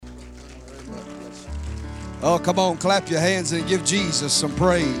Oh, come on, clap your hands and give Jesus some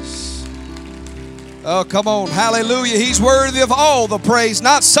praise. Oh, come on, hallelujah. He's worthy of all the praise,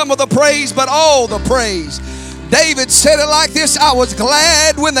 not some of the praise, but all the praise. David said it like this: I was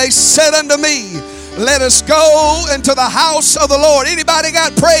glad when they said unto me, let us go into the house of the Lord. Anybody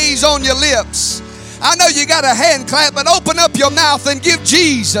got praise on your lips? I know you got a hand clap, but open up your mouth and give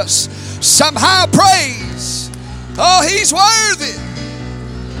Jesus some high praise. Oh, he's worthy.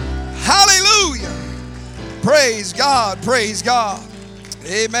 Hallelujah. Praise God, praise God.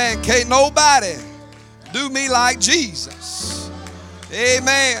 Amen. Can't nobody do me like Jesus.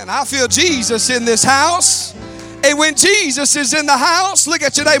 Amen. I feel Jesus in this house. And when Jesus is in the house, look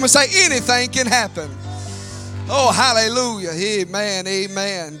at your neighbor and say, anything can happen. Oh, hallelujah. Amen,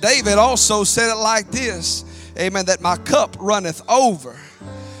 amen. David also said it like this. Amen, that my cup runneth over.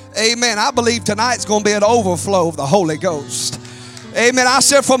 Amen. I believe tonight's going to be an overflow of the Holy Ghost. Amen. I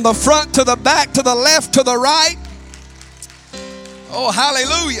said from the front to the back, to the left, to the right. Oh,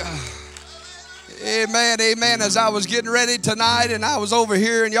 hallelujah. Amen, amen. As I was getting ready tonight and I was over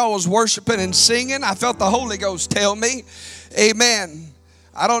here and y'all was worshiping and singing, I felt the Holy Ghost tell me, amen.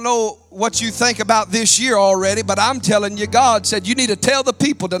 I don't know what you think about this year already, but I'm telling you, God said you need to tell the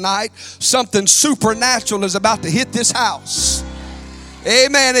people tonight something supernatural is about to hit this house.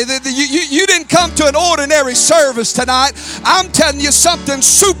 Amen. You didn't come to an ordinary service tonight. I'm telling you something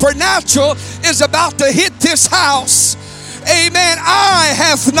supernatural is about to hit this house. Amen. Eye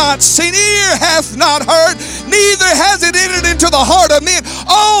hath not seen, ear hath not heard, neither has it entered into the heart of men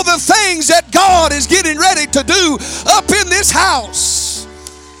all the things that God is getting ready to do up in this house.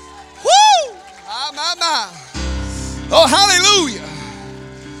 Woo! My. Oh, hallelujah.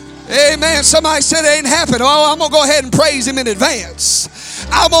 Amen. Somebody said it ain't happened. Oh, I'm going to go ahead and praise him in advance.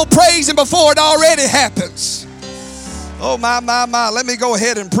 I'm going to praise him before it already happens. Oh, my. Let me go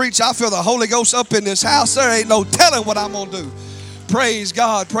ahead and preach. I feel the Holy Ghost up in this house. There ain't no telling what I'm going to do. Praise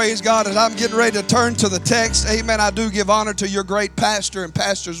God. Praise God. As I'm getting ready to turn to the text, amen, I do give honor to your great pastor and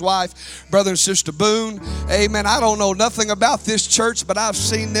pastor's wife, brother and sister Boone. Amen. I don't know nothing about this church, but I've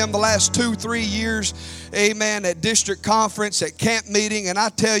seen them the last 2-3 years, amen, at district conference, at camp meeting, and I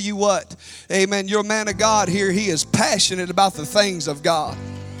tell you what, amen, your man of God here, he is passionate about the things of God.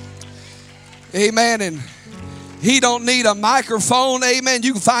 Amen. And he don't need a microphone. Amen.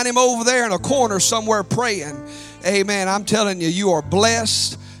 You can find him over there in a corner somewhere praying. Amen. I'm telling you, you are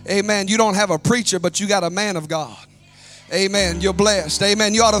blessed. Amen. You don't have a preacher, but you got a man of God. Amen. You're blessed.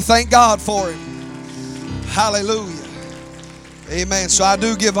 Amen. You ought to thank God for it. Hallelujah. Amen. So I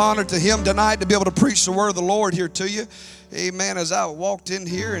do give honor to him tonight to be able to preach the word of the Lord here to you. Amen. As I walked in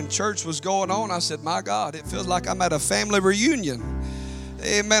here and church was going on, I said, my God, it feels like I'm at a family reunion.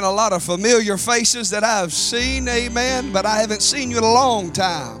 Amen. A lot of familiar faces that I've seen. Amen. But I haven't seen you in a long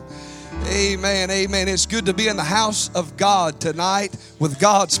time. Amen. Amen. It's good to be in the house of God tonight with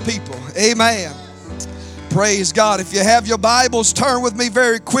God's people. Amen. Praise God. If you have your Bibles, turn with me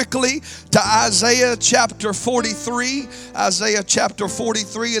very quickly to Isaiah chapter 43. Isaiah chapter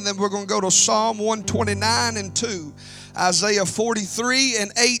 43, and then we're going to go to Psalm 129 and 2. Isaiah 43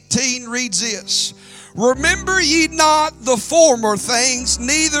 and 18 reads this. Remember ye not the former things,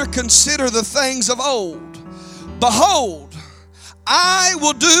 neither consider the things of old. Behold, I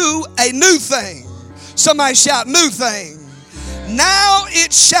will do a new thing. Somebody shout, new thing. Now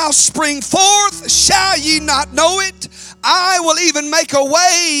it shall spring forth, shall ye not know it? I will even make a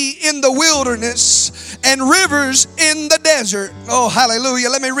way in the wilderness and rivers in the desert. Oh, hallelujah.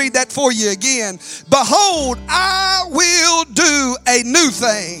 Let me read that for you again. Behold, I will do a new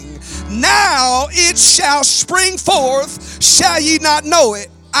thing. Now it shall spring forth, shall ye not know it?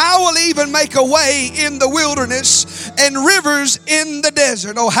 I will even make a way in the wilderness and rivers in the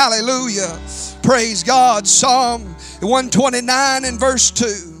desert. Oh, hallelujah. Praise God. Psalm 129 and verse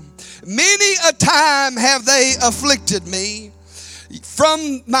 2. Many a time have they afflicted me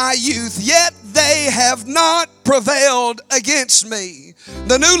from my youth, yet they have not prevailed against me.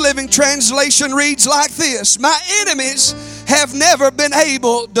 The New Living Translation reads like this. My enemies have never been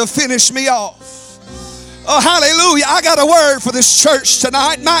able to finish me off. Oh, hallelujah. I got a word for this church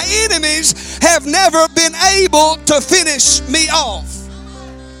tonight. My enemies have never been able to finish me off.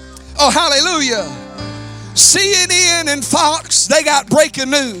 Oh, hallelujah. CNN and Fox, they got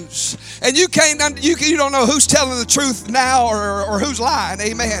breaking news. And you don't know who's telling the truth now or who's lying.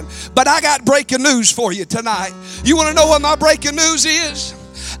 Amen. But I got breaking news for you tonight. You want to know what my breaking news is?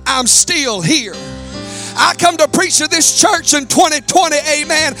 I'm still here. I come to preach to this church in 2020,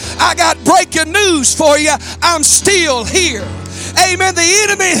 amen. I got breaking news for you. I'm still here. Amen. The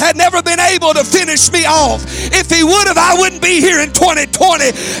enemy had never been able to finish me off. If he would have, I wouldn't be here in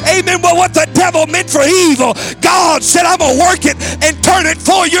 2020. Amen. But what the devil meant for evil, God said, I'm going to work it and turn it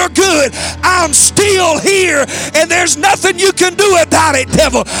for your good. I'm still here, and there's nothing you can do about it,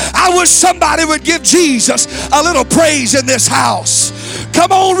 devil. I wish somebody would give Jesus a little praise in this house.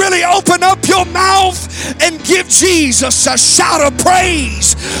 Come on, really open up your mouth and give Jesus a shout of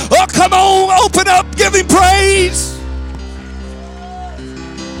praise. Oh, come on, open up, give him praise.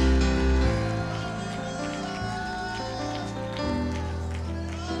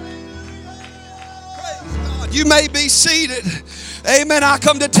 Praise God. You may be seated. Amen. I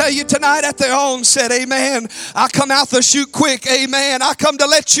come to tell you tonight at the onset, amen. I come out the chute quick, amen. I come to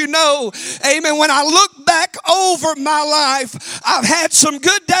let you know, amen, when I look back over my life, I've had some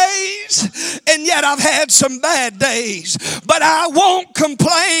good days and yet I've had some bad days. But I won't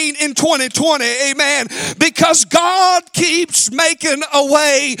complain in 2020, amen, because God keeps making a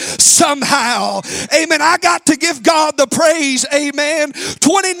way somehow. Amen. I got to give God the praise, amen.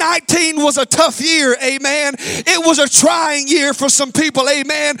 2019 was a tough year, amen. It was a trying year for some people,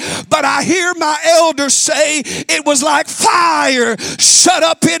 amen. But I hear my elders say it was like fire shut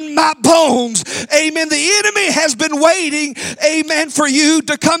up in my bones, amen. The enemy has been waiting, amen, for you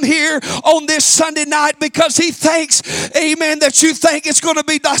to come here on this Sunday night because he thinks, amen, that you think it's going to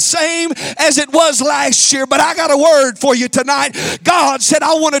be the same as it was last year. But I got a word for you tonight. God said,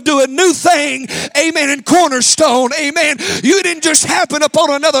 I want to do a new thing, amen, in Cornerstone, amen. You didn't just happen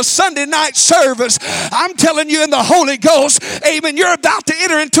upon another Sunday night service. I'm telling you in the Holy Ghost, amen, you're about to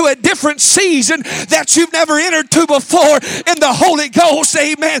enter into a different season that you've never entered to before in the Holy Ghost,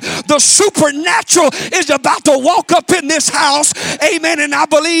 amen. The supernatural is about to walk up in this house, amen, and I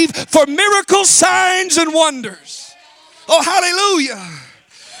believe for miracles, signs, and wonders. Oh, hallelujah.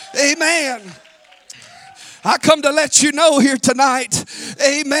 Amen. I come to let you know here tonight,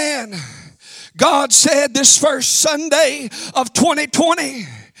 amen. God said this first Sunday of 2020,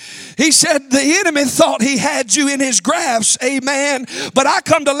 he said the enemy thought he had you in his grasp, amen. But I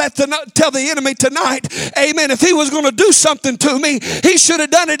come to tell the enemy tonight, amen, if he was going to do something to me, he should have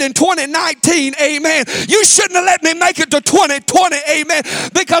done it in 2019, amen. You shouldn't have let me make it to 2020, amen,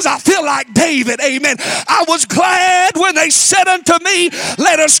 because I feel like David, amen. I was glad when they said unto me,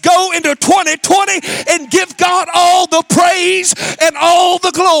 let us go into 2020 and give God all the praise and all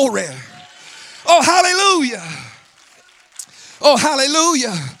the glory. Oh, hallelujah. Oh,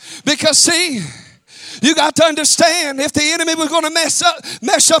 hallelujah. Because see, you got to understand, if the enemy was going to mess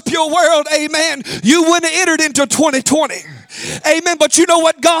up your world, amen, you wouldn't have entered into 2020. Amen. But you know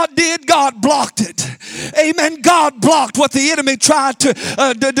what God did? God blocked it. Amen. God blocked what the enemy tried to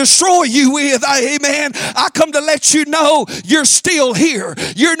destroy you with. Amen. I come to let you know you're still here.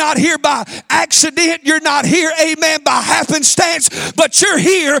 You're not here by accident. You're not here, amen, by happenstance. But you're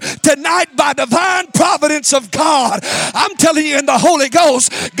here tonight by divine providence of God. I'm telling you in the Holy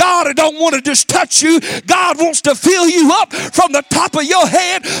Ghost, God don't want to just touch you. God wants to fill you up from the top of your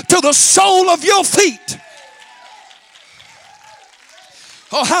head to the sole of your feet.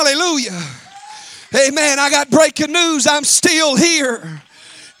 Oh, hallelujah. Amen. I got breaking news. I'm still here.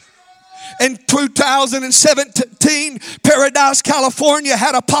 In 2017, Paradise, California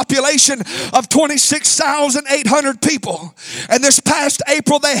had a population of 26,800 people. And this past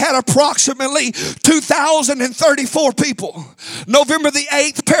April, they had approximately 2,034 people. November the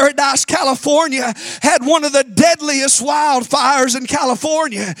 8th, Paradise, California had one of the deadliest wildfires in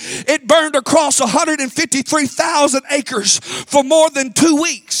California. It burned across 153,000 acres for more than 2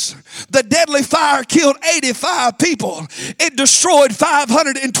 weeks. The deadly fire killed 85 people. It destroyed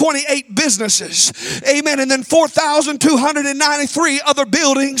 528 businesses. Amen. And then 4,293 other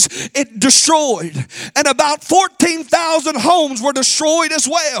buildings it destroyed. And about 14,000 homes were destroyed as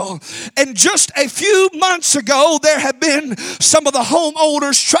well. And just a few months ago, there have been some of the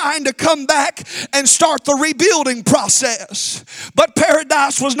homeowners trying to come back and start the rebuilding process. But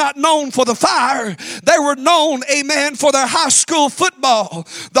Paradise was not known for the fire. They were known, amen, for their high school football.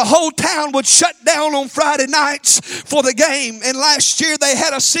 The whole town would shut down on Friday nights for the game. And last year they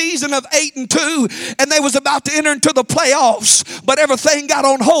had a season of 8-2, and they was about to enter into the playoffs, but everything got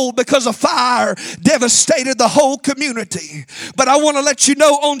on hold because a fire devastated the whole community. But I want to let you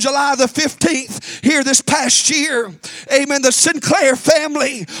know, on July the 15th here this past year, amen, the Sinclair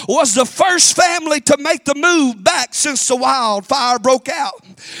family was the first family to make the move back since the wildfire broke out.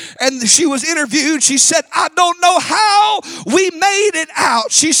 And she was interviewed. She said, I don't know how we made it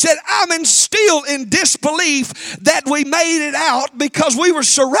out. She said, I'm still in disbelief that we made it out, because we were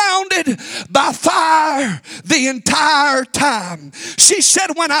surrounded surrounded by fire the entire time. She said,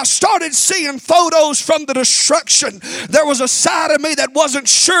 when I started seeing photos from the destruction, there was a side of me that wasn't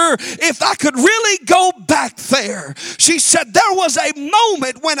sure if I could really go back there. She said, there was a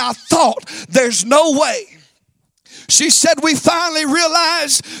moment when I thought, there's no way. She said, we finally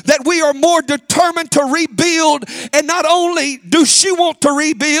realized that we are more determined to rebuild. And not only do she want to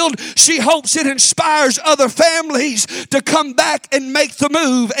rebuild, she hopes it inspires other families to come back and make the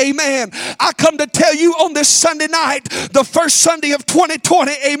move. Amen. I come to tell you on this Sunday night, the first Sunday of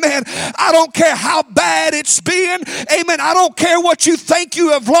 2020, amen, I don't care how bad it's been. Amen. I don't care what you think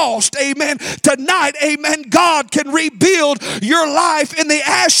you have lost. Amen. Tonight, amen, God can rebuild your life in the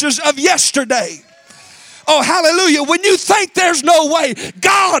ashes of yesterday. Oh, hallelujah. When you think there's no way,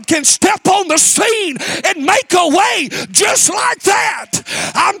 God can step on the scene and make a way just like that.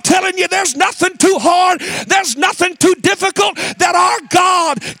 I'm telling you, there's nothing too hard. There's nothing too difficult that our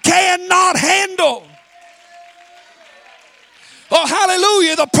God cannot handle. Oh,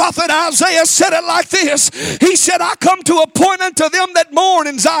 hallelujah. The prophet Isaiah said it like this. He said, I come to appoint unto them that mourn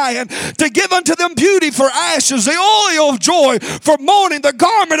in Zion, to give unto them beauty for ashes, the oil of joy for mourning, the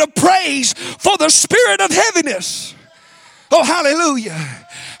garment of praise for the spirit of heaviness. Oh, hallelujah.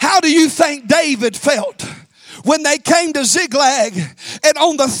 How do you think David felt when they came to Ziklag, and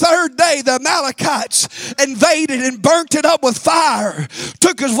on the third day the Amalekites invaded and burnt it up with fire,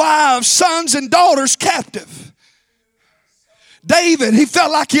 took his wives, sons, and daughters captive? David, he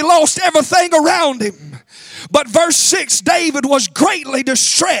felt like he lost everything around him. But verse 6, David was greatly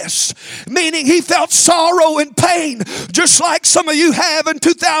distressed, meaning he felt sorrow and pain, just like some of you have in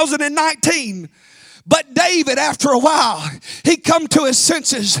 2019. But David, after a while, he come to his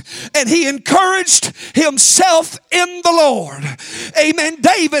senses and he encouraged himself in the Lord. Amen.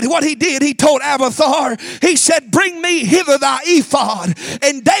 David, what he did, he told Abiathar, he said, bring me hither thy ephod.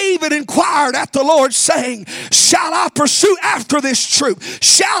 And David inquired at the Lord, saying, shall I pursue after this troop?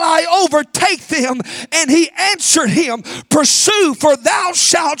 Shall I overtake them? And he answered him, pursue, for thou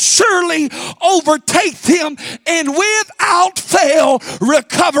shalt surely overtake them, and without fail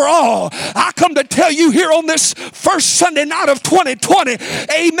recover all. I come to tell you here on this first Sunday night of 2020,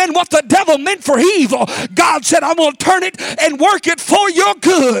 amen, what the devil meant for evil, God said, I'm going to turn it and work it for your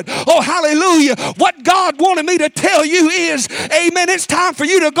good. Oh, hallelujah. What God wanted me to tell you is, amen, it's time for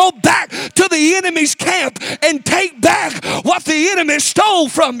you to go back to the enemy's camp and take back what the enemy stole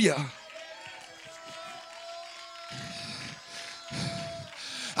from you.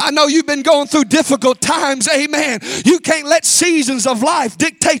 I know you've been going through difficult times. Amen. You can't let seasons of life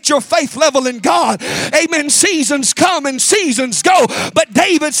dictate your faith level in God. Amen. Seasons come and seasons go. But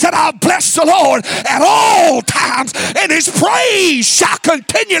David said, I'll bless the Lord at all times, and his praise shall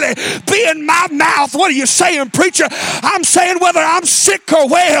continually be in my mouth. What are you saying, preacher? I'm saying whether I'm sick or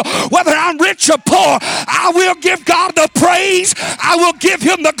well, whether I'm rich or poor, I will give God the praise. I will give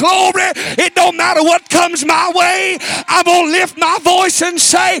him the glory. It don't matter what comes my way. I'm going to lift my voice and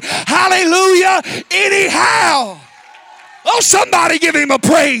say, hallelujah, anyhow. Oh, somebody give him a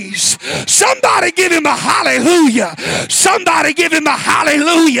praise. Somebody give him a hallelujah. Somebody give him a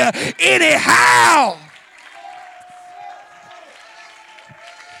hallelujah anyhow.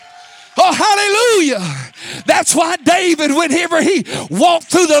 Oh, hallelujah. That's why David, whenever he walked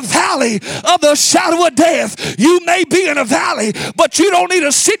through the valley of the shadow of death, you may be in a valley, but you don't need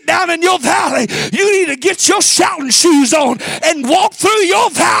to sit down in your valley. You need to get your shouting shoes on and walk through your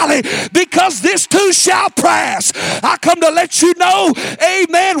valley, because this too shall pass. I come to let you know,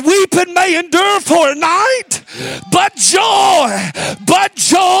 amen, weeping may endure for a night, but joy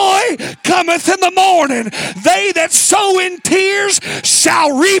cometh in the morning. They that sow in tears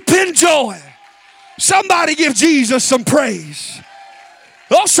shall reap in joy. Somebody give Jesus some praise.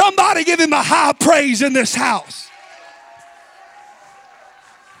 Oh, somebody give him a high praise in this house.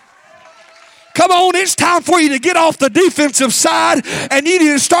 Come on, it's time for you to get off the defensive side and you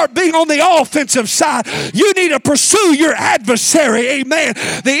need to start being on the offensive side. You need to pursue your adversary. Amen.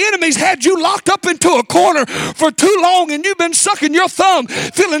 The enemy's had you locked up into a corner for too long and you've been sucking your thumb,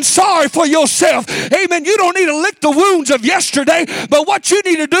 feeling sorry for yourself. Amen. You don't need to lick the wounds of yesterday, but what you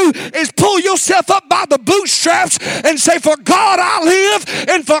need to do is pull yourself up by the bootstraps and say, for God I'll live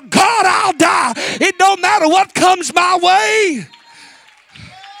and for God I'll die. It don't matter what comes my way.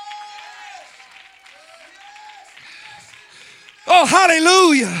 Oh,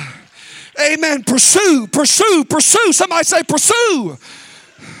 hallelujah. Amen. Pursue. Somebody say pursue.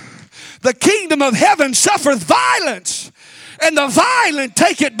 The kingdom of heaven suffereth violence, and the violent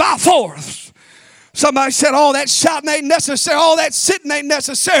take it by force. Somebody said, all that shouting ain't necessary. All that sitting ain't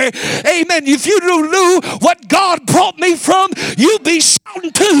necessary. Amen. If you knew what God brought me from, you'd be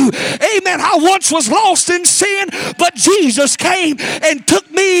shouting too. Amen. I once was lost in sin, but Jesus came and took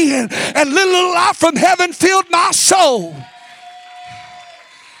me in, and little light from heaven filled my soul.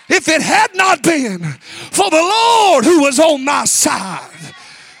 If it had not been for the Lord who was on my side.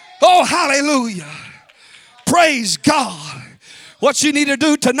 Oh, hallelujah. Praise God. What you need to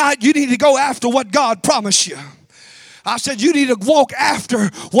do tonight, you need to go after what God promised you. I said you need to walk after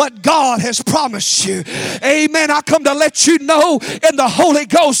what God has promised you. Amen. I come to let you know in the Holy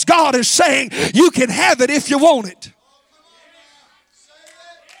Ghost, God is saying you can have it if you want it.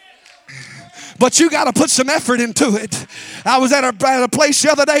 But you got to put some effort into it. I was at a place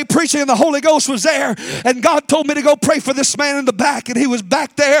the other day preaching, and the Holy Ghost was there, and God told me to go pray for this man in the back, and he was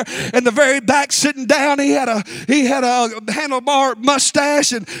back there in the very back sitting down. He had a handlebar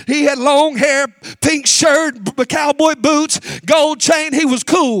mustache, and he had long hair, pink shirt, cowboy boots, gold chain. He was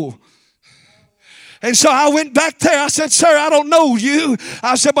cool. And so I went back there. I said, sir, I don't know you.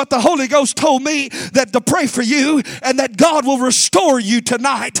 I said, but the Holy Ghost told me that to pray for you and that God will restore you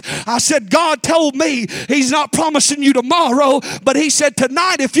tonight. I said, God told me he's not promising you tomorrow, but he said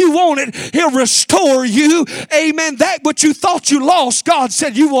tonight, if you want it, he'll restore you. Amen. That which you thought you lost, God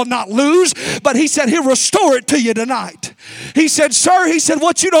said you will not lose, but he said he'll restore it to you tonight. He said, sir, he said,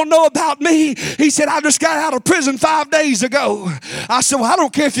 what you don't know about me, he said, I just got out of prison 5 days ago. I said, well, I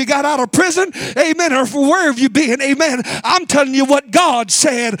don't care if you got out of prison. Amen. Or where have you been? Amen. I'm telling you what God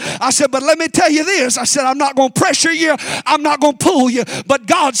said. I said, but let me tell you this. I said, I'm not going to pressure you. I'm not going to pull you. But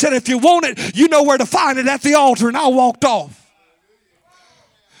God said, if you want it, you know where to find it, at the altar. And I walked off.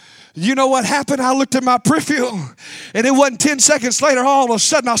 You know what happened? I looked at my peripheral, and it wasn't 10 seconds later, all of a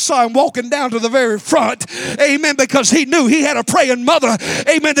sudden I saw him walking down to the very front. Amen. Because he knew he had a praying mother.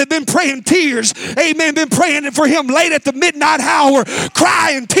 Amen. That been praying tears. Amen. Been praying for him late at the midnight hour,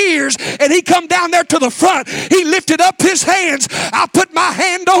 crying tears. And he come down there to the front. He lifted up his hands. I put my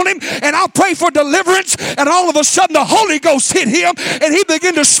hand on him, and I pray for deliverance. And all of a sudden the Holy Ghost hit him, and he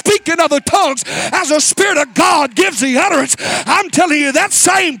began to speak in other tongues as the Spirit of God gives the utterance. I'm telling you, that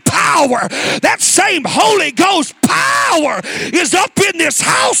same power, that same Holy Ghost power is up in this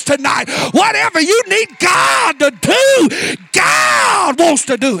house tonight. Whatever you need God to do, God wants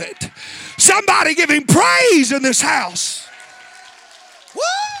to do it. Somebody give him praise in this house. Woo!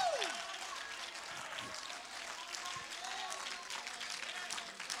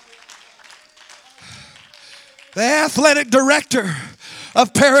 The athletic director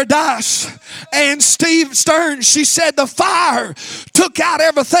of Paradise, and Steve Stearns, she said the fire took out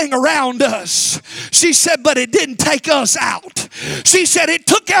everything around us. She said, but it didn't take us out. She said it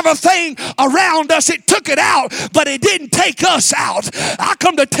took everything around us. It took it out, but it didn't take us out. I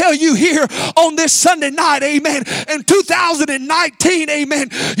come to tell you here on this Sunday night, amen, in 2019, amen,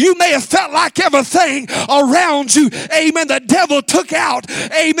 you may have felt like everything around you, amen, the devil took out,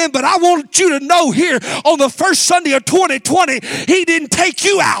 amen, but I want you to know here on the first Sunday of 2020, he didn't take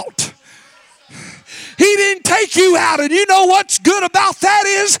you out. He didn't take you out. And you know what's good about that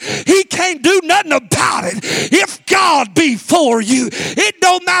is he can't do nothing about it. If God be for you, it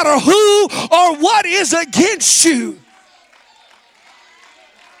don't matter who or what is against you.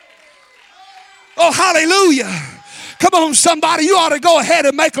 Oh, hallelujah. Come on, somebody, you ought to go ahead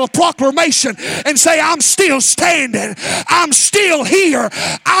and make a proclamation and say, I'm still standing. I'm still here.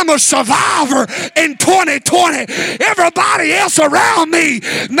 I'm a survivor in 2020. Everybody else around me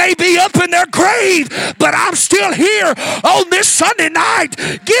may be up in their grave, but I'm still here on this Sunday night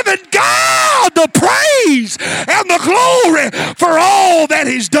giving God the praise and the glory for all that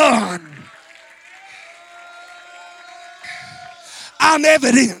he's done. I'm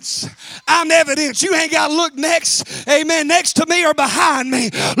evidence. I'm evidence. You ain't got to look next, amen, next to me or behind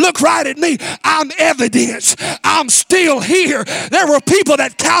me. Look right at me. I'm evidence. I'm still here. There were people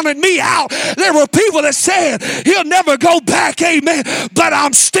that counted me out. There were people that said he'll never go back, amen, but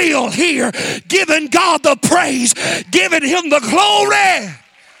I'm still here, giving God the praise, giving him the glory.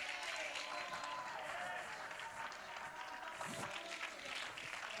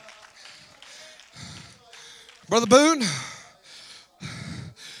 Brother Boone,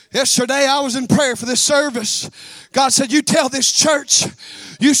 yesterday I was in prayer for this service. God said, you tell this church,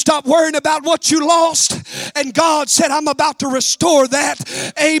 you stop worrying about what you lost. And God said, I'm about to restore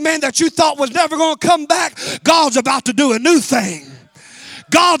that. Amen. That you thought was never going to come back. God's about to do a new thing.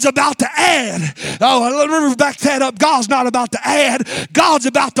 God's about to add. Oh, let me back that up. God's not about to add. God's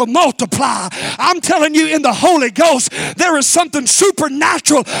about to multiply. I'm telling you, in the Holy Ghost, there is something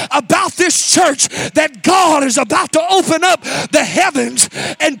supernatural about this church that God is about to open up the heavens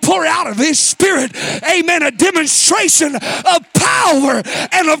and pour out of His Spirit, amen, a demonstration of power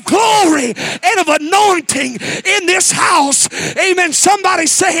and of glory and of anointing in this house. Amen. Somebody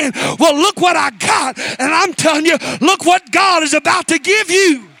saying, well, look what I got. And I'm telling you, look what God is about to give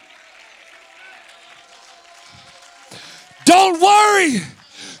you. Don't worry.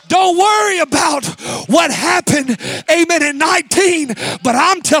 Don't worry about what happened, amen, in 19. But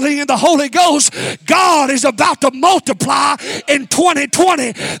I'm telling you, in the Holy Ghost, God is about to multiply in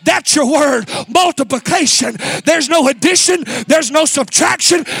 2020. That's your word, multiplication. There's no addition, there's no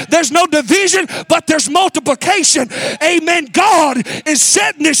subtraction, there's no division, but there's multiplication. Amen. God is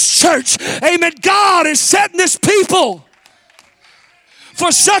setting this church. Amen. God is setting this people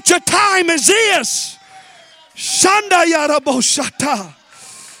for such a time as this. Shanda Yaraboshata.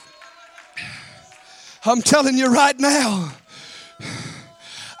 I'm telling you right now,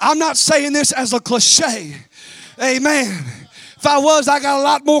 I'm not saying this as a cliche. Amen. If I was, I got a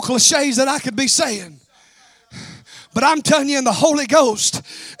lot more cliches that I could be saying. But I'm telling you, in the Holy Ghost,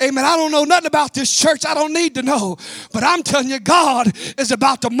 amen, I don't know nothing about this church. I don't need to know. But I'm telling you, God is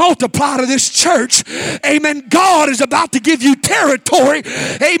about to multiply to this church. Amen. God is about to give you territory,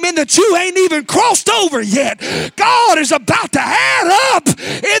 amen, that you ain't even crossed over yet. God is about to add up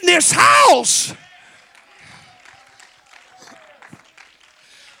in this house.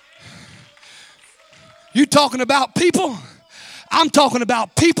 You talking about people? I'm talking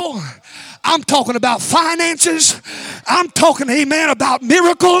about people. I'm talking about finances. I'm talking, amen, about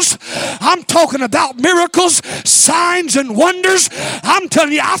miracles. I'm talking about miracles, signs and wonders. I'm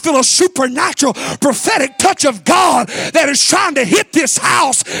telling you, I feel a supernatural prophetic touch of God that is trying to hit this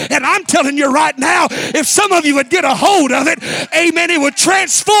house. And I'm telling you right now, if some of you would get a hold of it, amen, it would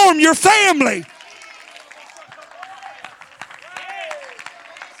transform your family.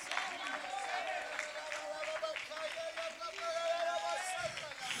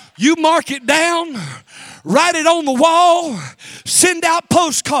 You mark it down, write it on the wall, send out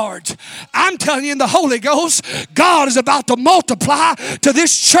postcards. I'm telling you, in the Holy Ghost, God is about to multiply to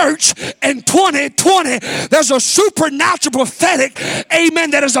this church in 2020. There's a supernatural prophetic,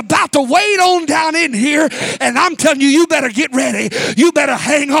 amen, that is about to wait on down in here. And I'm telling you, you better get ready. You better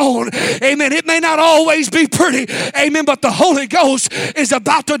hang on. Amen. It may not always be pretty. Amen. But the Holy Ghost is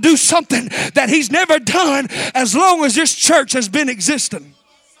about to do something that He's never done as long as this church has been existing.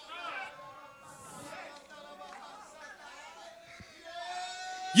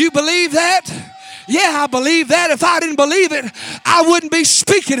 You believe that? Yeah, I believe that. If I didn't believe it, I wouldn't be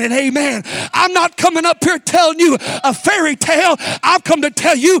speaking it. Amen. I'm not coming up here telling you a fairy tale. I've come to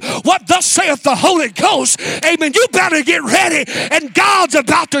tell you what thus saith the Holy Ghost. Amen. You better get ready. And God's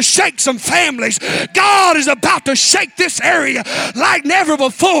about to shake some families. God is about to shake this area like never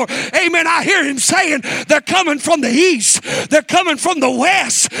before. Amen. I hear Him saying they're coming from the east. They're coming from the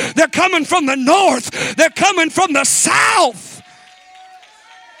west. They're coming from the north. They're coming from the south.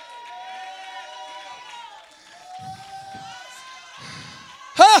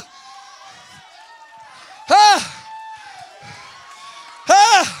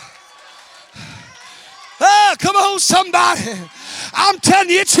 Come on, somebody. I'm telling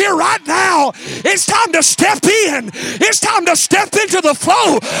you, it's here right now. It's time to step in. It's time to step into the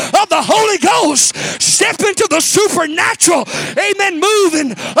flow of the Holy Ghost. Step into the supernatural, amen,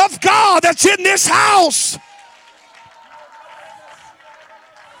 moving of God that's in this house.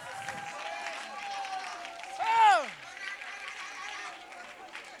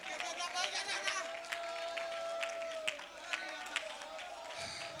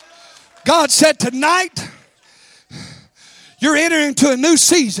 God said tonight, you're entering into a new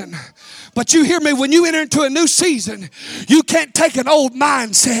season. But you hear me, when you enter into a new season, you can't take an old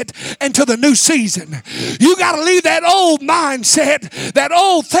mindset into the new season. You got to leave that old mindset, that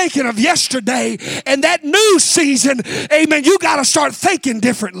old thinking of yesterday, and that new season, amen, you got to start thinking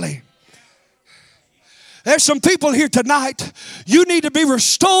differently. There's some people here tonight, you need to be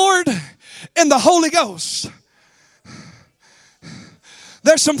restored in the Holy Ghost.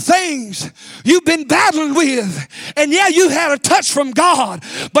 There's some things you've been battling with. And yeah, you had a touch from God.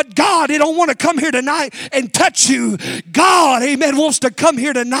 But God, He don't want to come here tonight and touch you. God, amen, wants to come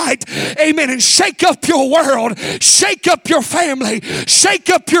here tonight, amen, and shake up your world. Shake up your family.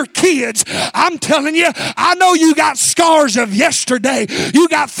 Shake up your kids. I'm telling you, I know you got scars of yesterday. You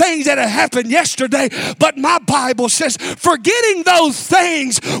got things that have happened yesterday. But my Bible says, forgetting those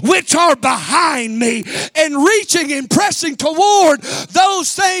things which are behind me and reaching and pressing toward those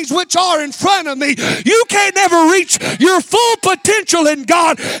those things which are in front of me. You can't never reach your full potential in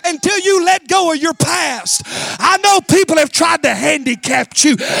God until you let go of your past. I know people have tried to handicap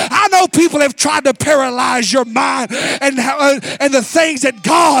you. I know people have tried to paralyze your mind and the things that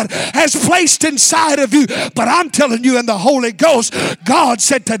God has placed inside of you. But I'm telling you, in the Holy Ghost, God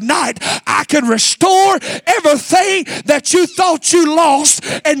said tonight, I can restore everything that you thought you lost.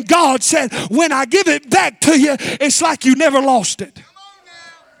 And God said, when I give it back to you, it's like you never lost it.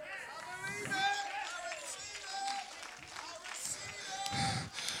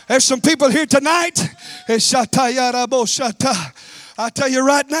 There's some people here tonight. I tell you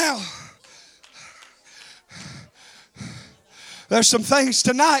right now, there's some things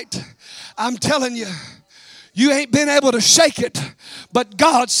tonight, I'm telling you, you ain't been able to shake it. But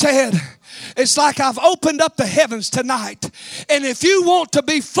God said, it's like I've opened up the heavens tonight. And if you want to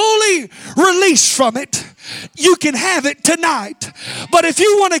be fully released from it, you can have it tonight. But if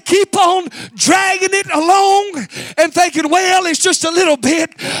you want to keep on dragging it along and thinking, well, it's just a little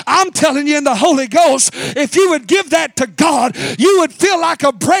bit, I'm telling you, in the Holy Ghost, if you would give that to God, you would feel like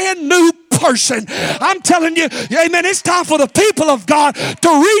a brand new person. I'm telling you, amen, it's time for the people of God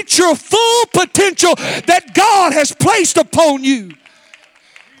to reach your full potential that God has placed upon you.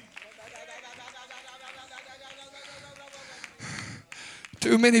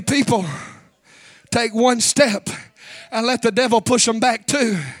 Too many people take one step and let the devil push them back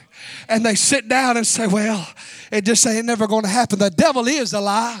too. And they sit down and say, well, it just ain't never going to happen. The devil is a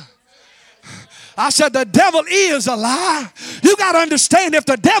lie. I said the devil is a lie. You got to understand, if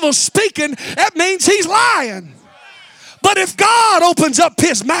the devil's speaking, that means he's lying. But if God opens up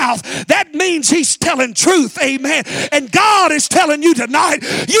his mouth, that means he's telling truth. Amen. And God is telling you tonight,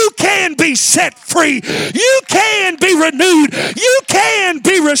 you can be set free. You can be renewed. You can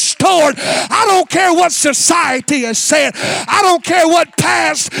be restored. I don't care what society has said. I don't care what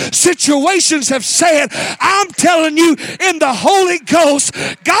past situations have said. I'm telling you, in the Holy Ghost,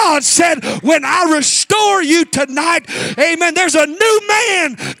 God said, when I restore you tonight, amen, there's a new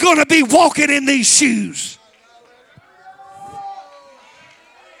man going to be walking in these shoes.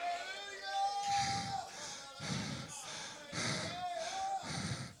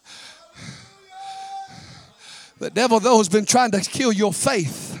 The devil, though, has been trying to kill your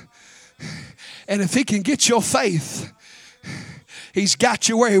faith. And if he can get your faith, he's got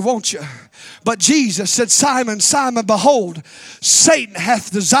you where he wants you. But Jesus said, Simon, Simon, behold, Satan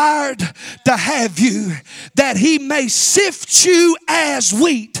hath desired to have you, that he may sift you as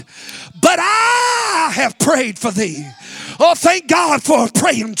wheat. But I have prayed for thee. Oh, thank God for a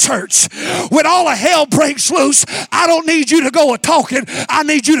praying church. When all of hell breaks loose, I don't need you to go a talking. I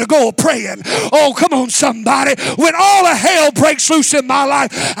need you to go a praying. Oh, come on, somebody. When all of hell breaks loose in my life,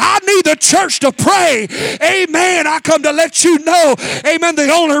 I need the church to pray. Amen. I come to let you know, amen,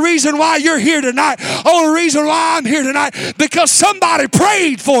 the only reason why you're here tonight, only reason why I'm here tonight, because somebody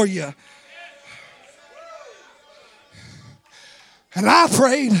prayed for you. And I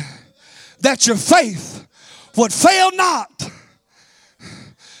prayed that your faith would fail not.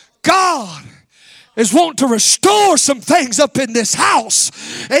 God is wanting to restore some things up in this house.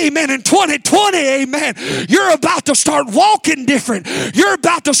 Amen. In 2020, amen, you're about to start walking different. You're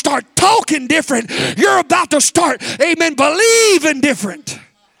about to start talking different. You're about to start, amen, believing different.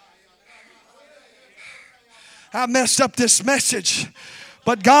 I messed up this message,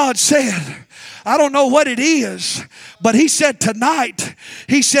 but God said, I don't know what it is, but he said tonight,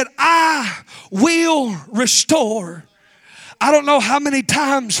 he said, I will restore. I don't know how many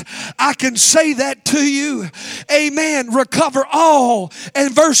times I can say that to you. Amen. Recover all.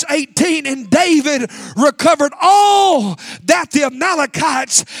 And verse 18, and David recovered all that the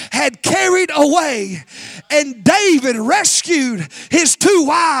Amalekites had carried away. And David rescued his 2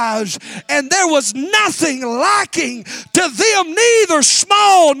 wives, and there was nothing lacking to them, neither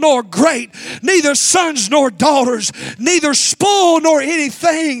small nor great, neither sons nor daughters, neither spoil nor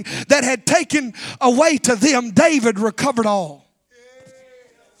anything that had taken away to them. David recovered all.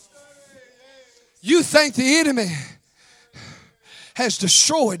 You think the enemy has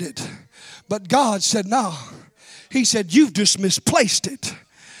destroyed it, but God said no. He said, you've just misplaced it.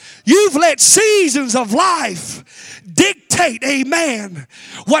 You've let seasons of life dictate, amen,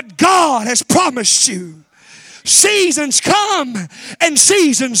 what God has promised you. Seasons come and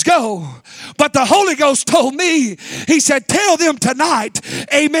seasons go. But the Holy Ghost told me, he said, tell them tonight,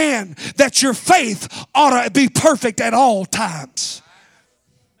 amen, that your faith ought to be perfect at all times.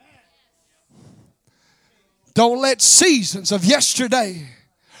 Don't let seasons of yesterday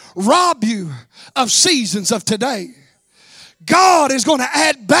rob you of seasons of today. God is going to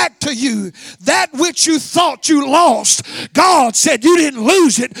add back to to you. That which you thought you lost, God said you didn't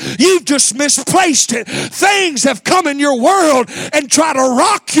lose it. You've just misplaced it. Things have come in your world and try to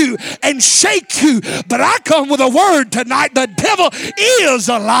rock you and shake you. But I come with a word tonight. The devil is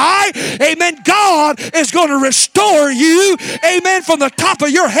a lie. Amen. God is going to restore you. Amen. From the top of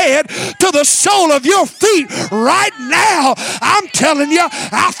your head to the sole of your feet right now. I'm telling you,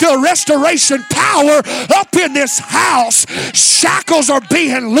 I feel restoration power up in this house. Shackles are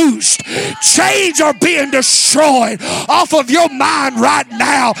being loosed. Chains are being destroyed off of your mind right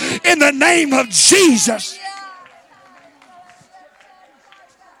now in the name of Jesus.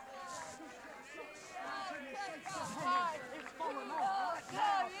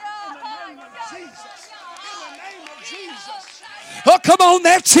 Oh, come on,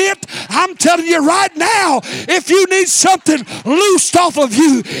 that's it. I'm telling you right now, if you need something loosed off of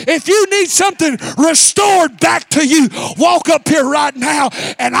you, if you need something restored back to you, walk up here right now,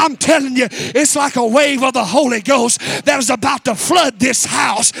 and I'm telling you, it's like a wave of the Holy Ghost that is about to flood this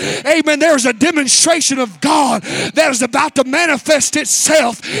house. Amen. There's a demonstration of God that is about to manifest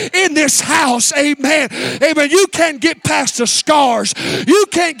itself in this house. Amen. Amen. You can't get past the scars. You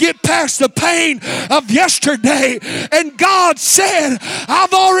can't get past the pain of yesterday. And God said,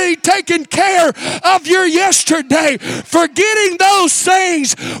 I've already taken care of your yesterday, forgetting those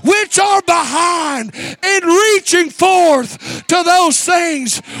things which are behind and reaching forth to those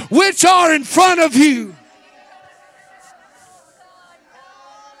things which are in front of you.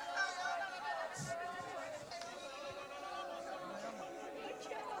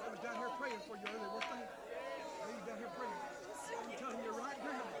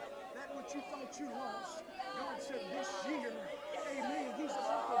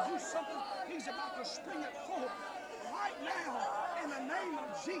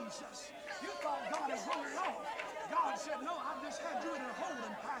 Jesus, you thought God had run it off. God said, no, I've just had you in a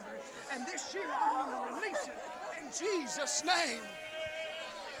holding pattern. And this year I'm going to release it in Jesus' name.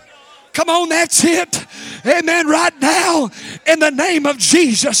 Come on, that's it. Amen. Right now, in the name of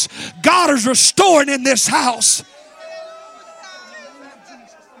Jesus, God is restoring in this house.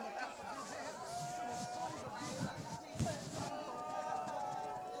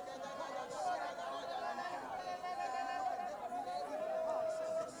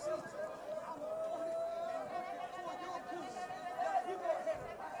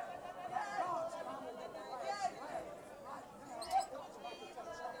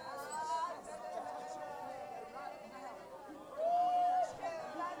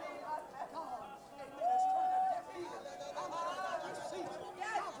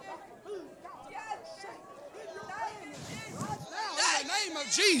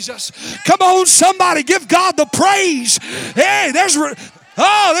 Jesus. Come on, somebody, give God the praise. Hey, there's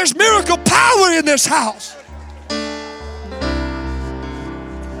miracle power in this house.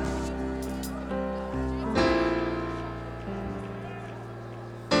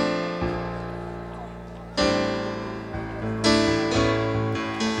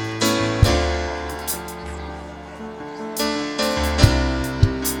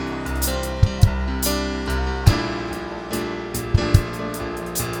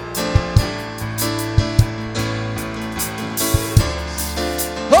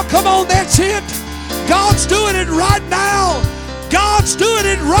 Come on, that's it. God's doing it right now. God's doing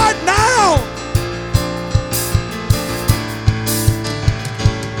it right now.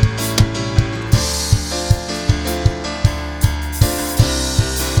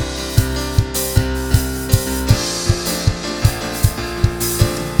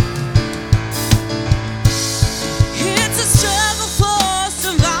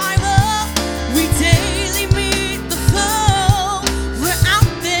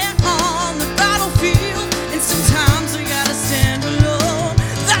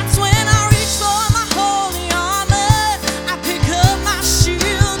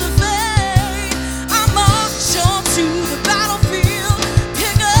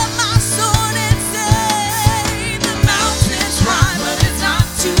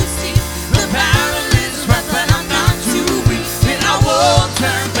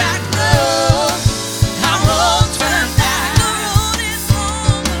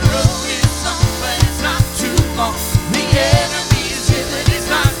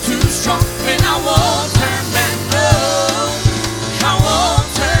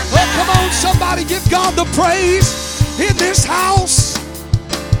 Praise in this house.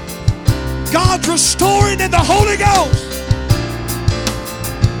 God's restoring in the Holy Ghost.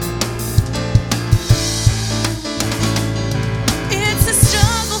 It's a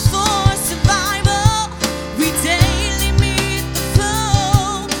struggle for survival. We daily meet the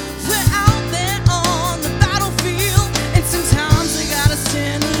foe. We're out there on the battlefield, and sometimes we gotta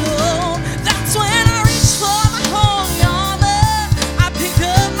stand alone.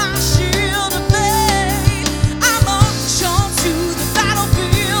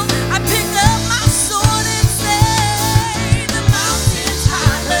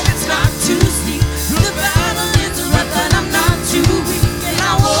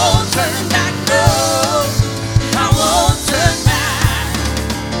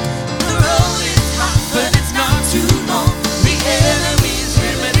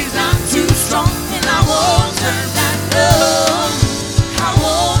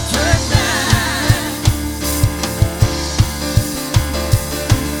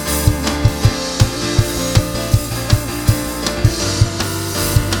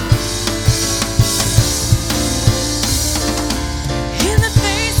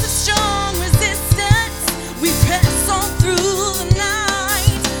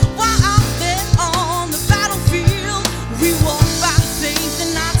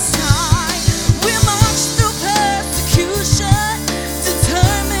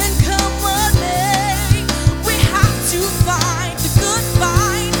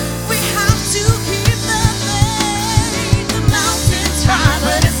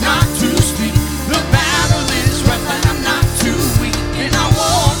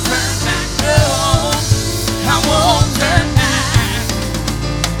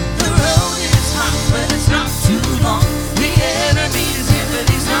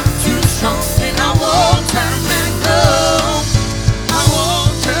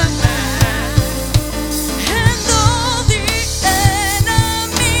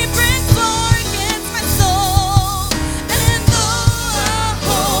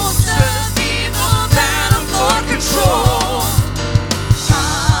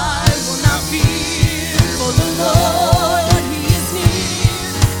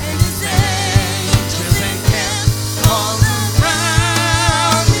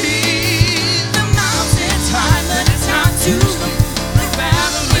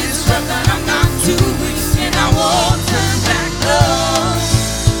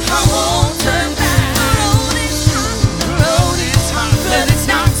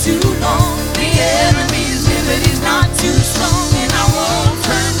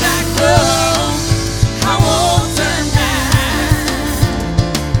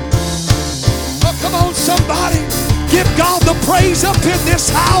 up in this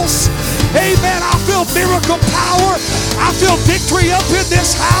house. Amen. I feel miracle power. I feel victory up in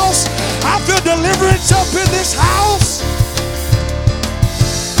this house. I feel deliverance up in this house.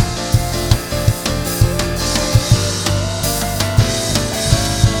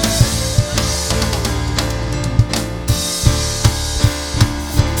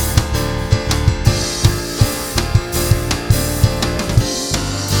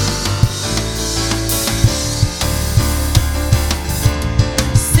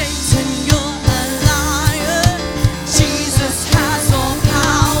 Jesus has all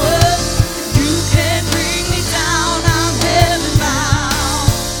power. You can bring me down. I'm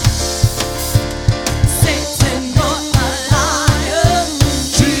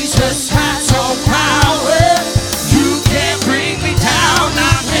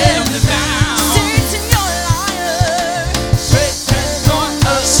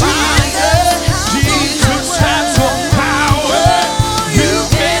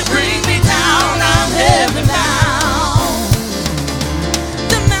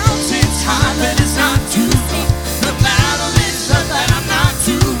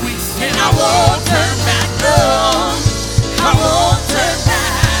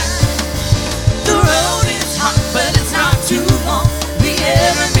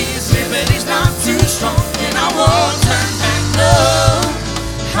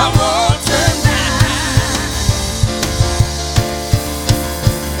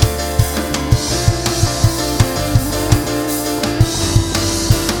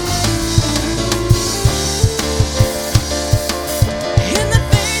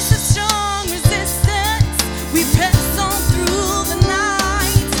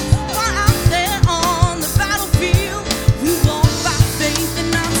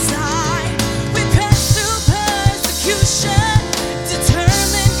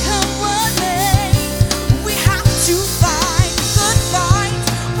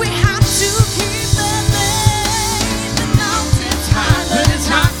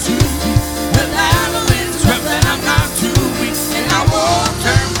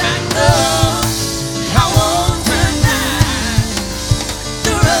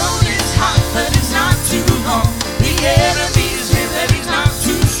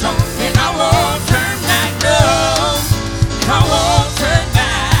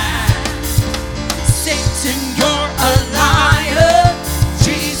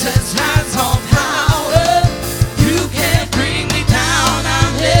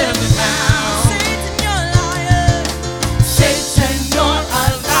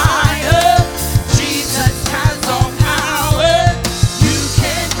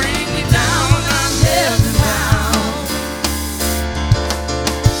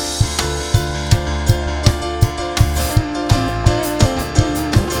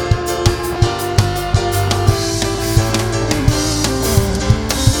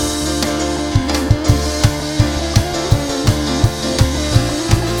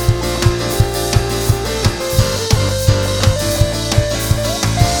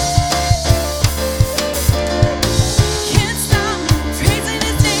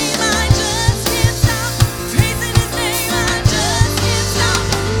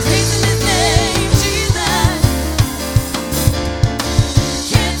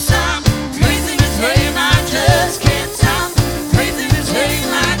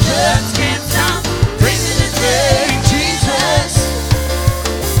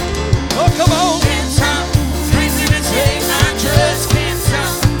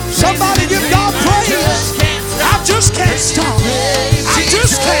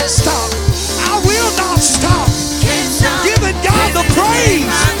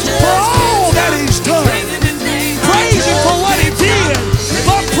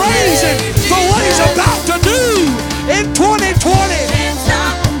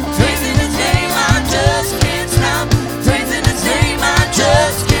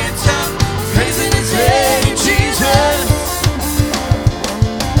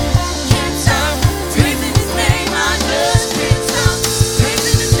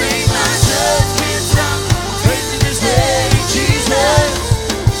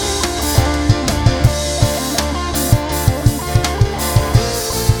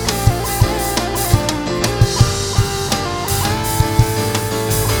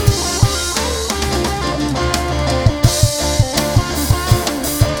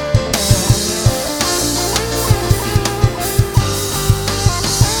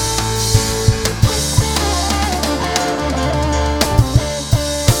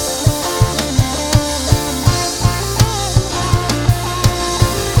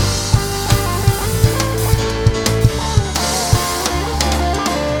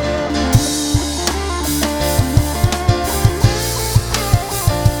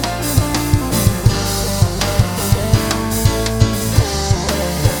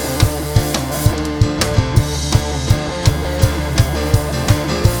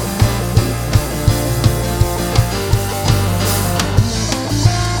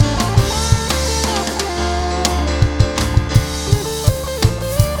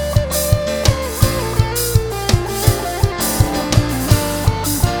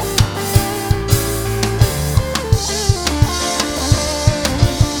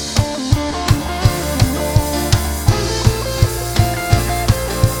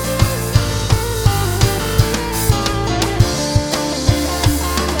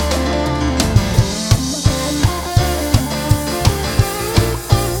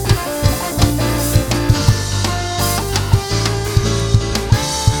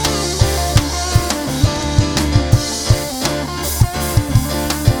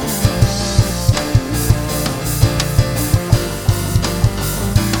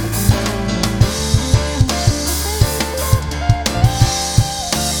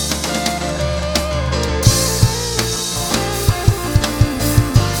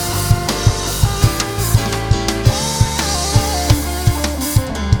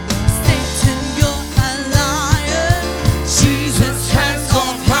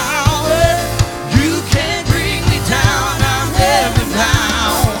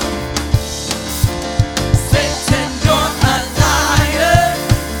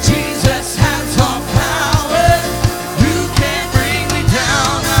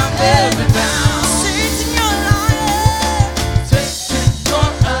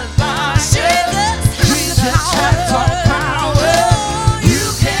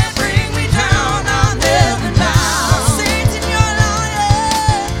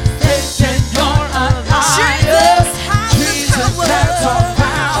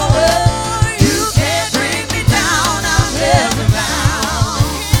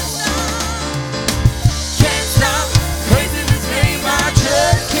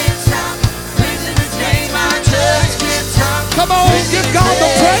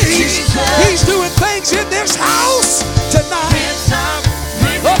praise. He's doing things in this house tonight.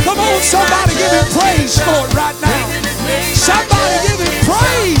 Oh, come on, somebody give him praise for it right now. Somebody give him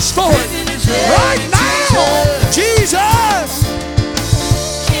praise for it right now. Jesus.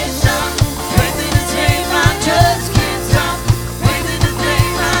 Can't stop praising his name. I just can't stop praising his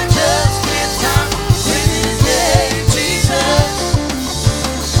name. I just can't stop praising his name, Jesus.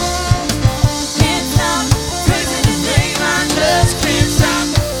 Can't stop praising his name. I just can't stop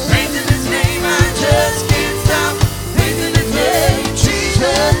praising his name. I just can't stop praising his name,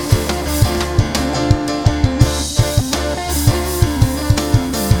 Jesus.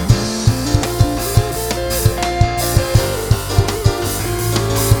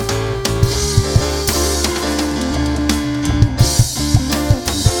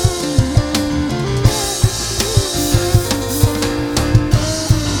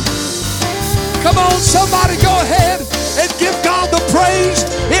 Come on, somebody go ahead and give God the praise.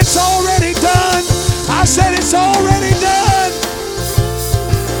 It's already done. I said it's already done.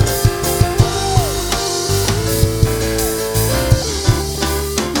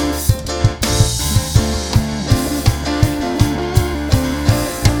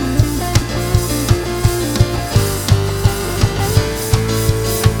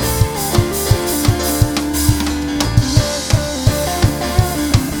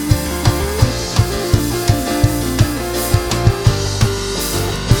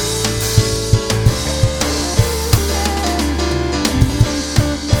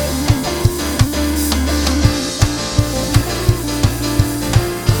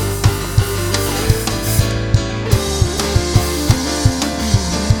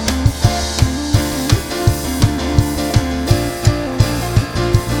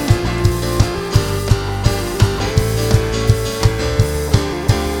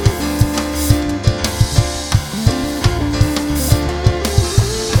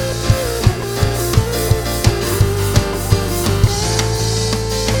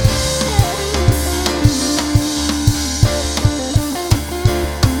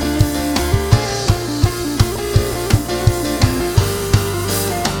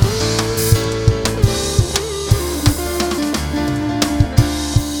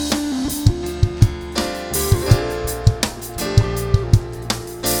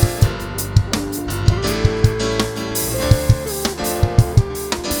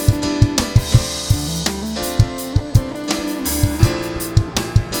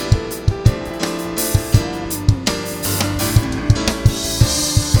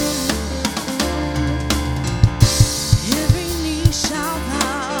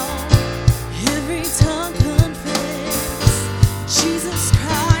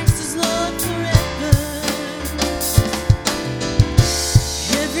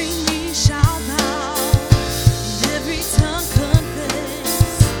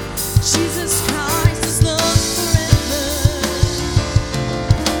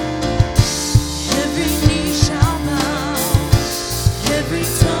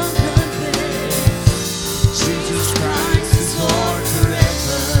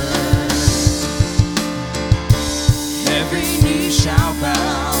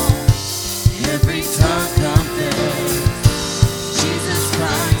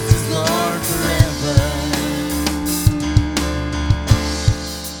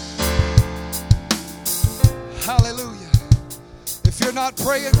 not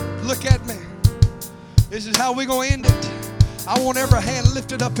praying, look at me. This is how we're going to end it. I want every hand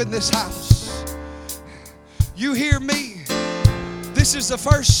lifted up in this house. You hear me? This is the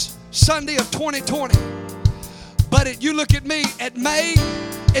first Sunday of 2020. But you look at me at May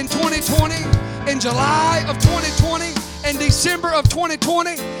in 2020, in July of 2020, in December of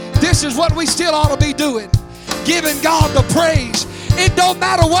 2020. This is what we still ought to be doing. Giving God the praise. It don't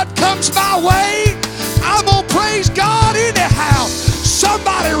matter what comes my way. I'm going to praise God anyhow.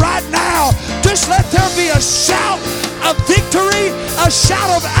 Somebody right now, just let there be a shout of victory, a shout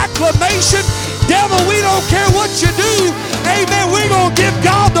of acclamation. Devil, we don't care what you do. Amen. We're going to give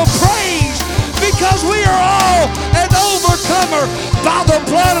God the praise because we are all an overcomer by the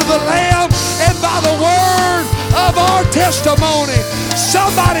blood of the Lamb and by the word of our testimony.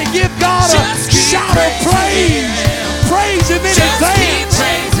 Somebody give God a shout of praise. Praise Him in advance.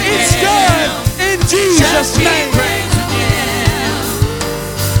 It's done in Jesus' name.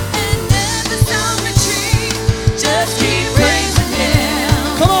 Just keep praising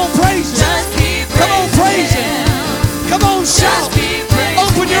Him. Come on, praise Him. Just keep praising Come on, praise Him. Him. Come on, shout. Just keep praising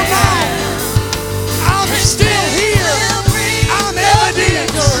Open your Him. mouth. I'm still here. I'm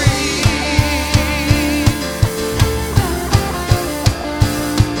evidence.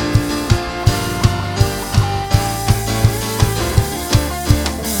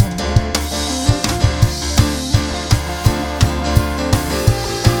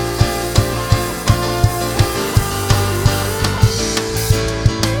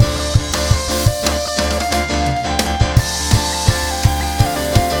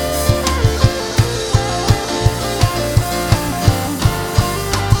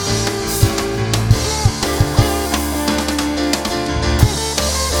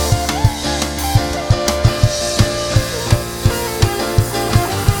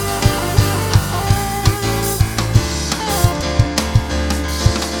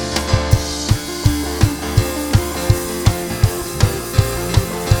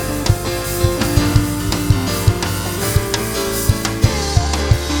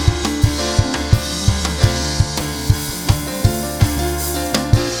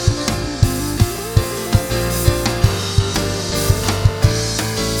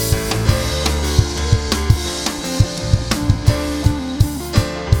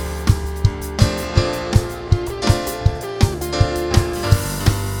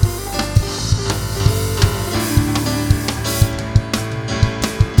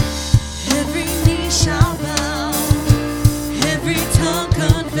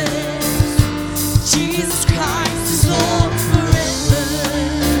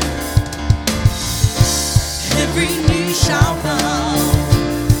 knee shall bow,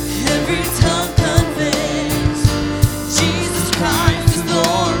 every tongue confess, Jesus Christ is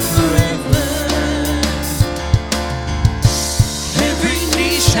Lord forever. Every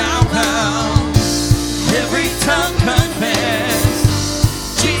knee shall bow, every tongue confess,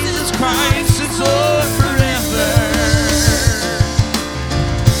 Jesus Christ is Lord forever.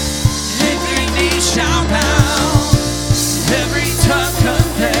 Every knee shall bow, every tongue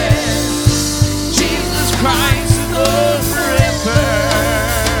confess, Jesus Christ is Lord forever.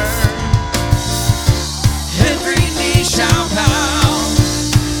 Every knee shall bow,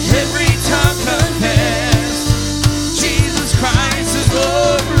 every tongue confess, Jesus Christ is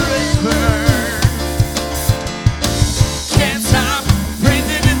Lord forever. Can't stop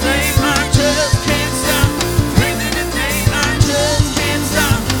praising His name, I just can't stop praising His name, I just can't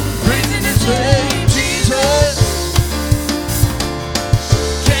stop praising His name, Jesus.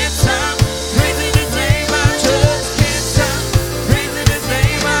 Can't stop praising His name, I just can't stop praising His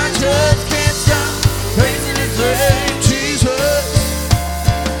name, I just can't stop praising His name, Jesus.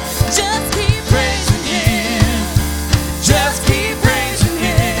 Just keep praising Him, just keep praising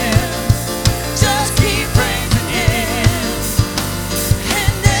Him, just keep praising Him,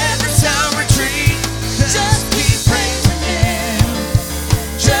 and never shall retreat. Just keep praising Him,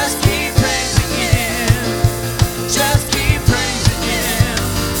 just keep praising Him, just keep praising Him,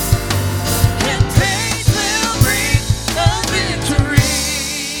 and praise will bring the victory.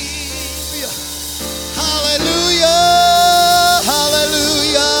 Hallelujah,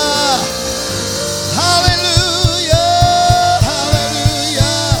 hallelujah, hallelujah, hallelujah,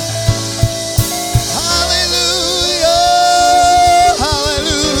 hallelujah,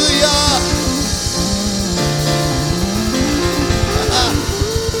 hallelujah,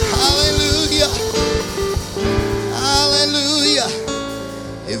 hallelujah, hallelujah.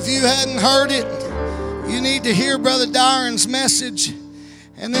 If you hadn't heard it, you need to hear Brother Dyron's message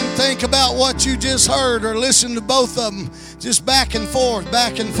and then think about what you just heard, or listen to both of them just back and forth,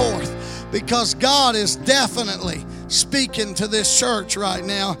 because God is definitely speaking to this church right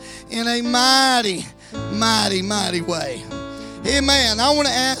now in a mighty, mighty, mighty way. Amen. I want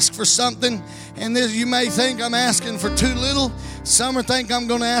to ask for something, and this, you may think I'm asking for too little. Some are think I'm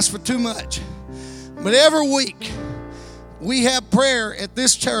going to ask for too much. But every week we have prayer at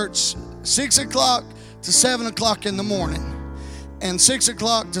this church, 6 o'clock to 7 o'clock in the morning, and 6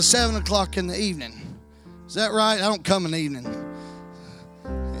 o'clock to 7 o'clock in the evening. Is that right? I don't come in the evening.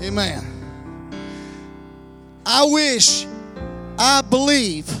 Amen. I wish, I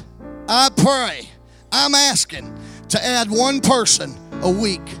believe, I pray, I'm asking to add one person a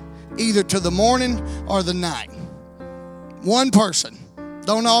week, either to the morning or the night. One person.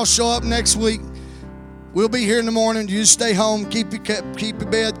 Don't all show up next week. We'll be here in the morning. You stay home, keep your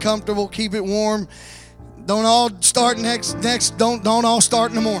bed comfortable, keep it warm. Don't all start don't all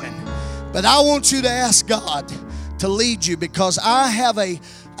start in the morning. But I want you to ask God to lead you, because I have a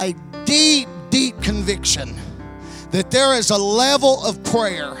deep, deep conviction that there is a level of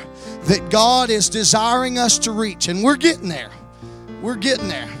prayer that God is desiring us to reach, and we're getting there. We're getting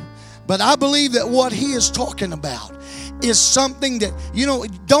there. But I believe that what He is talking about is something that,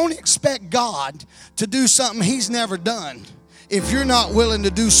 don't expect God to do something He's never done if you're not willing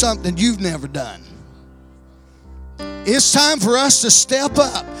to do something you've never done. It's time for us to step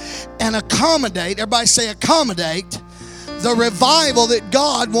up and accommodate, everybody say accommodate, the revival that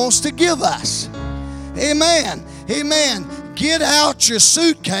God wants to give us. Amen. Amen. Get out your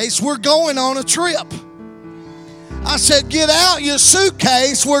suitcase. We're going on a trip. I said, get out your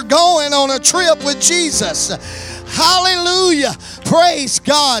suitcase. We're going on a trip with Jesus. Hallelujah. Praise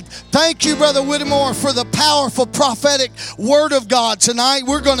God. Thank you, Brother Whittemore, for the powerful prophetic word of God tonight.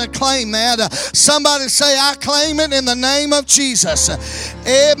 We're going to claim that. Somebody say, I claim it in the name of Jesus.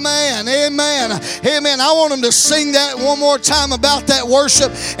 Amen. Amen. Amen. I want them to sing that one more time about that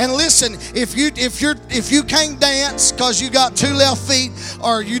worship. And listen, if you can't dance because you got two left feet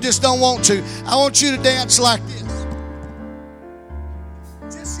or you just don't want to, I want you to dance like this.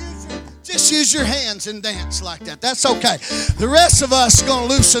 Just use your hands and dance like that. That's okay. The rest of us are going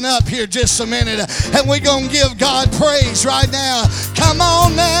to loosen up here just a minute, and we're going to give God praise right now. Come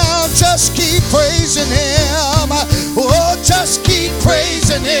on now, just keep praising Him. Oh, just keep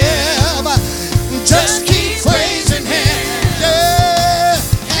praising Him. Just keep praising Him. Yeah.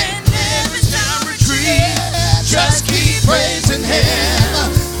 And never shall retreat. Just keep praising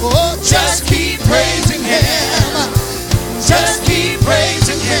Him. Oh, just keep praising Him. Just keep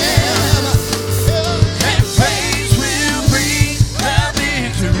praising Him.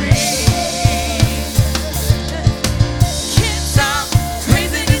 Can't stop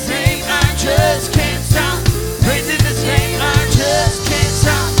praising His name. I just can't stop praising His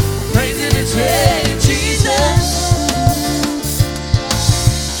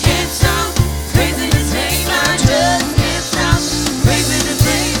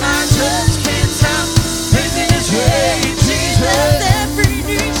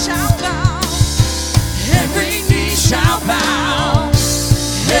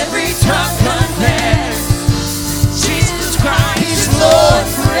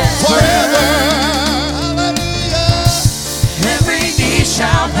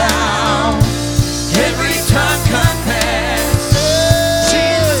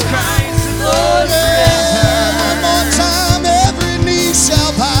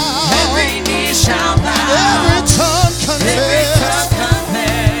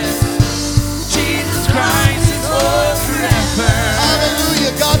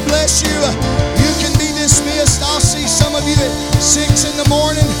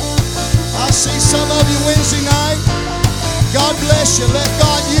I see some of you Wednesday night. God bless you. Let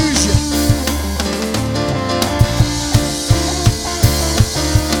God use you.